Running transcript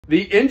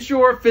The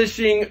Inshore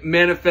Fishing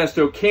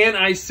Manifesto. Can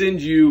I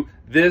send you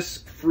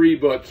this free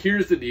book?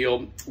 Here's the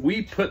deal.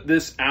 We put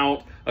this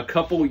out a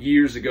couple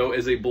years ago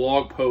as a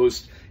blog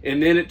post, and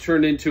then it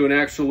turned into an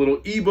actual little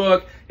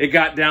ebook. It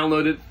got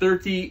downloaded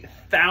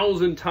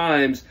 30,000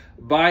 times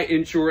by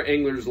inshore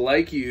anglers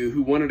like you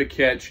who wanted to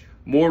catch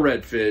more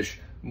redfish,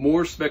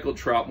 more speckled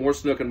trout, more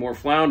snook, and more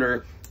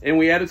flounder. And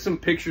we added some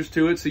pictures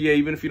to it. So yeah,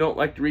 even if you don't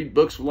like to read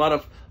books with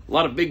a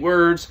lot of big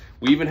words,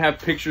 we even have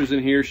pictures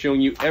in here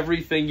showing you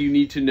everything you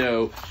need to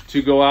know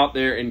to go out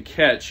there and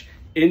catch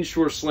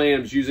inshore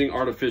slams using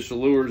artificial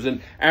lures.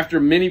 And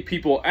after many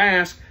people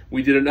asked,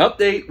 we did an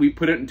update. We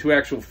put it into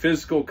actual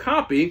physical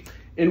copy,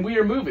 and we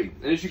are moving.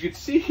 And as you can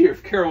see here,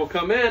 if Carol will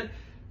come in,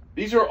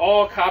 these are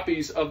all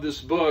copies of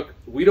this book.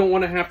 We don't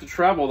want to have to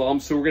travel with them,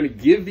 so we're going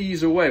to give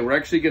these away. We're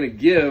actually going to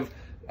give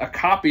a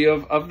copy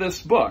of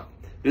this book.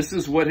 This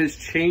is what has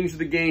changed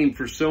the game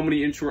for so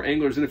many inshore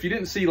anglers. And if you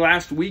didn't see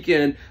last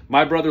weekend,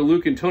 my brother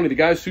Luke and Tony, the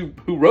guys who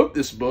wrote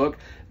this book,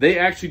 they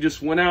actually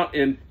just went out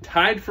and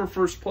tied for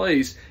first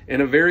place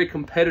in a very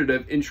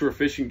competitive inshore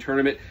fishing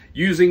tournament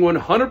using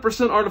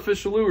 100%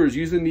 artificial lures,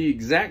 using the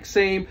exact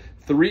same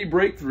 3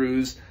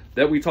 breakthroughs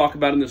that we talk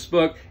about in this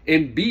book,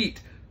 and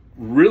beat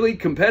really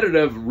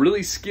competitive,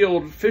 really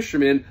skilled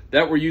fishermen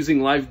that were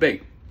using live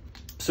bait.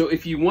 So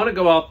if you want to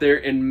go out there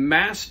and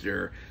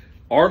master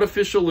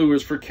artificial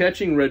lures for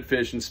catching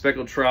redfish and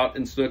speckled trout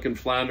and snook and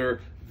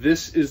flounder,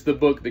 this is the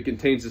book that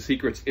contains the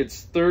secrets.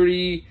 It's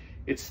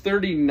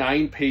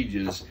 39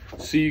 pages,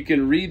 so you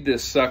can read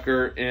this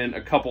sucker in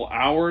a couple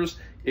hours.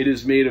 It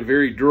is made of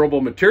very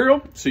durable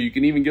material, so you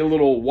can even get a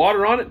little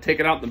water on it, take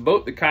it out in the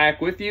boat, the kayak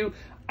with you.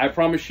 I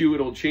promise you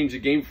it'll change the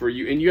game for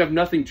you, and you have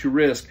nothing to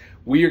risk.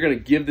 We are going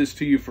to give this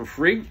to you for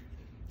free,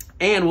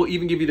 and we'll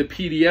even give you the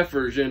PDF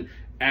version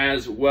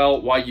as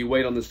well while you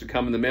wait on this to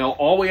come in the mail.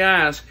 All we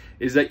ask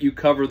is that you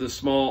cover the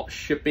small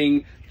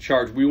shipping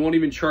charge. We won't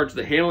even charge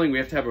the handling. We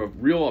have to have a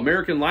real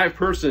American live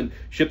person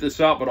ship this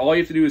out, but all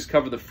you have to do is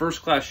cover the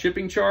first class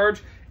shipping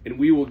charge, and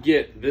we will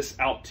get this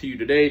out to you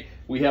today.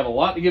 We have a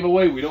lot to give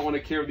away. We don't want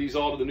to carry these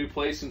all to the new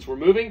place since we're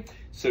moving,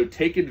 so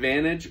take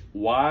advantage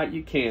while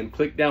you can.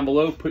 Click down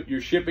below, put your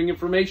shipping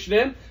information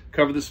in,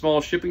 cover the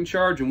small shipping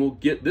charge, and we'll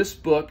get this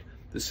book,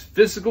 this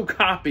physical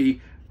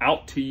copy,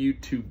 out to you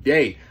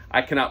today.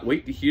 I cannot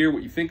wait to hear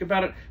what you think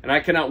about it, and I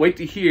cannot wait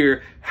to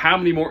hear how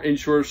many more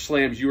inshore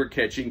slams you are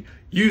catching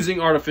using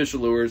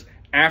artificial lures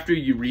after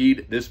you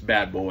read this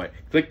bad boy.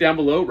 Click down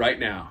below right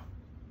now.